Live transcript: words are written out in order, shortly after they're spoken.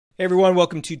Hey everyone,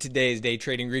 welcome to today's day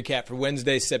trading recap for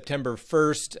Wednesday, September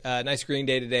 1st. Nice green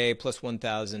day today, plus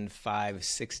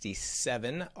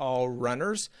 1,567, all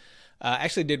runners.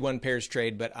 Actually did one pairs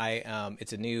trade, but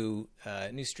it's a new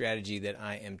strategy that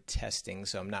I am testing,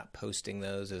 so I'm not posting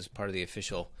those as part of the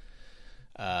official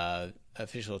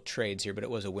trades here, but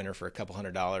it was a winner for a couple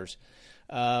 $100.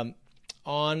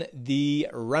 On the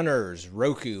runners,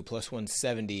 Roku plus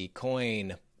 170,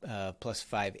 Coin plus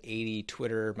 580,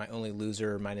 Twitter, my only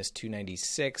loser, minus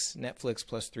 296, Netflix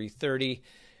plus 330,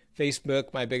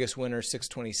 Facebook, my biggest winner,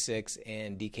 626,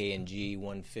 and DKNG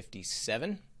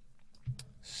 157.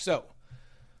 So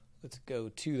let's go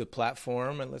to the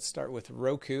platform and let's start with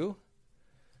Roku.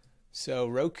 So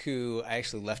Roku, I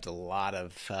actually left a lot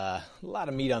of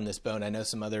meat on this bone. I know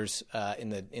some others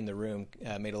in the room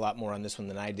made a lot more on this one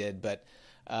than I did, but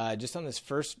just on this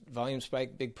first volume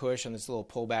spike, big push on this little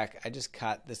pullback, I just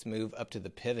caught this move up to the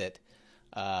pivot.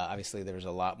 Obviously, there was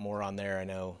a lot more on there. I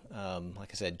know,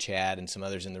 like I said, Chad and some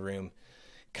others in the room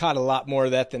caught a lot more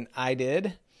of that than I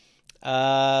did.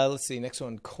 Let's see, next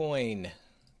one,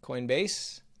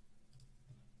 Coinbase.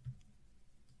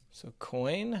 So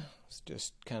Coin was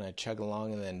just kind of chugging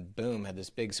along, and then boom, had this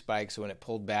big spike. So when it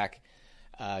pulled back,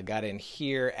 got in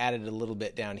here, added a little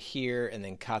bit down here, and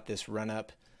then caught this run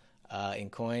up. In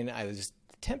Coin, I was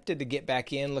tempted to get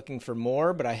back in looking for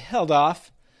more, but I held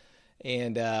off,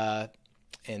 and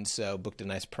so booked a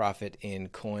nice profit in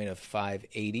Coin of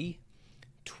 580.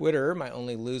 Twitter, my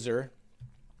only loser.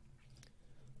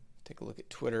 Take a look at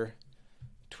Twitter.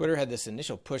 Twitter had this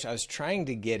initial push. I was trying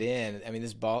to get in. I mean,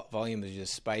 this volume was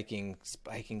just spiking.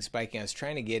 I was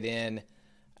trying to get in.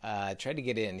 Tried to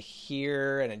get in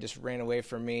here, and it just ran away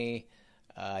from me.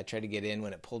 I tried to get in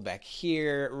when it pulled back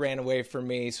here, it ran away from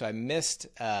me, so I missed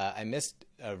a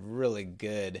really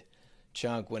good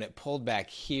chunk. When it pulled back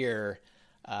here,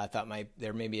 I thought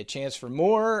there may be a chance for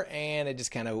more, and it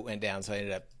just kind of went down. So I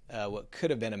ended up what could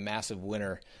have been a massive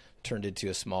winner turned into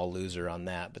a small loser on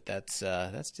that. But that's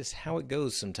just how it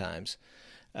goes sometimes.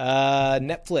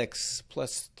 Netflix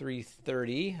plus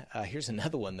 330. Here's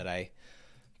another one that I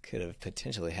could have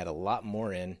potentially had a lot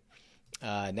more in.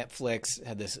 Netflix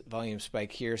had this volume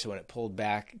spike here, so when it pulled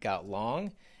back, got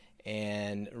long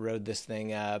and rode this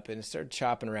thing up and it started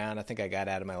chopping around. I think I got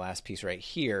out of my last piece right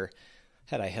here.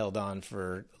 Had I held on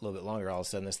for a little bit longer, all of a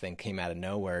sudden this thing came out of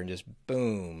nowhere and just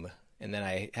boom. And then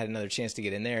I had another chance to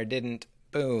get in there, didn't,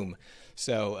 boom.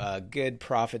 So good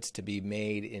profits to be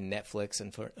made in Netflix.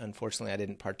 And unfortunately, I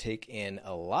didn't partake in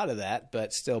a lot of that,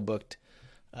 but still booked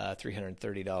a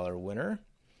 $330 winner.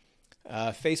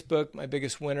 Facebook, my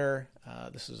biggest winner.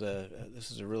 This was a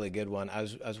really good one. I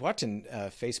was watching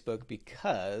Facebook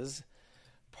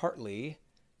partly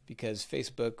because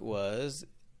Facebook was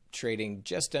trading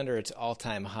just under its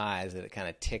all-time highs that it kind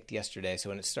of ticked yesterday. So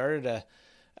when it started to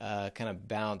kind of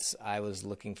bounce, I was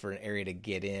looking for an area to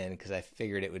get in because I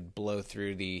figured it would blow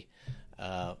through the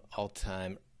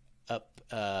all-time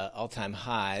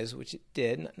highs, which it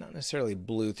did. Not necessarily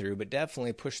blew through, but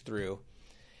definitely pushed through.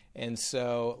 And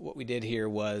so what we did here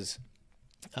was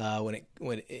when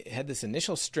it had this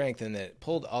initial strength and then it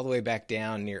pulled all the way back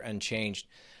down near unchanged,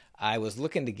 I was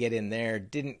looking to get in there,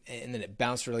 didn't, and then it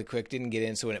bounced really quick, didn't get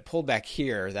in. So when it pulled back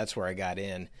here, that's where I got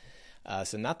in.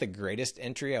 So not the greatest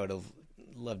entry. I would have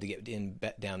loved to get in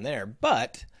down there,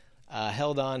 but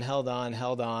held on.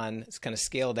 It's kind of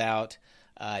scaled out,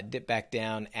 dipped back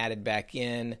down, added back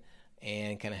in,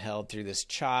 and kind of held through this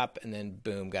chop, and then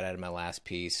boom, got out of my last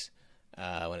piece.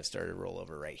 When it started to roll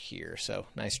over right here. So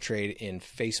nice trade in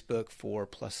Facebook for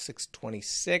plus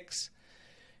 626.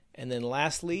 And then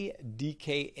lastly,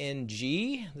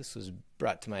 DKNG. This was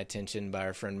brought to my attention by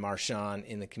our friend Marshawn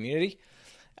in the community.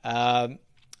 DKNG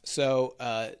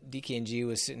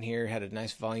was sitting here, had a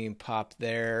nice volume pop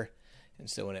there. And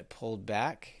so when it pulled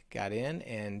back, got in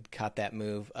and caught that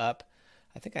move up.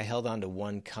 I think I held on to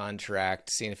one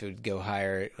contract, seeing if it would go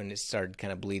higher. When it started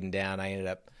kind of bleeding down, I ended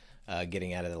up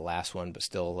getting out of the last one, but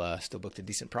still booked a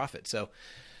decent profit. So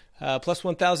plus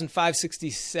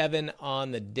 1,567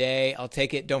 on the day. I'll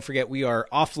take it. Don't forget, we are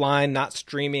offline, not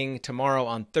streaming tomorrow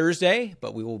on Thursday,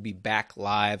 but we will be back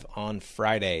live on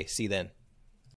Friday. See you then.